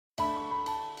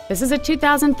This is a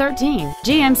 2013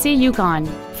 GMC Yukon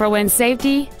for when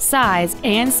safety, size,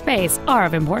 and space are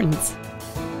of importance.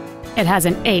 It has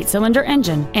an 8-cylinder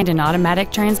engine and an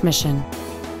automatic transmission.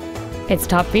 Its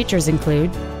top features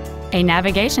include a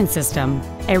navigation system,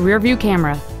 a rear-view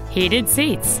camera, heated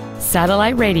seats,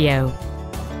 satellite radio,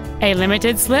 a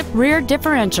limited-slip rear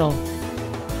differential,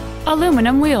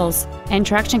 aluminum wheels, and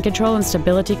traction control and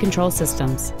stability control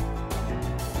systems.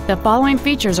 The following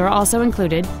features are also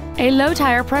included: a low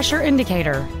tire pressure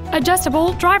indicator,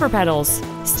 adjustable driver pedals,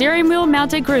 steering wheel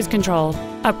mounted cruise control,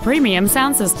 a premium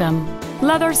sound system,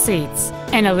 leather seats,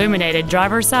 an illuminated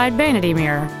driver's side vanity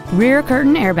mirror, rear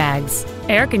curtain airbags,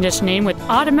 air conditioning with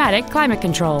automatic climate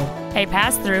control, a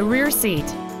pass-through rear seat,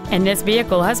 and this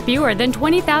vehicle has fewer than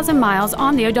 20,000 miles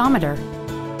on the odometer.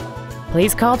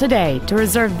 Please call today to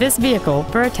reserve this vehicle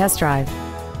for a test drive.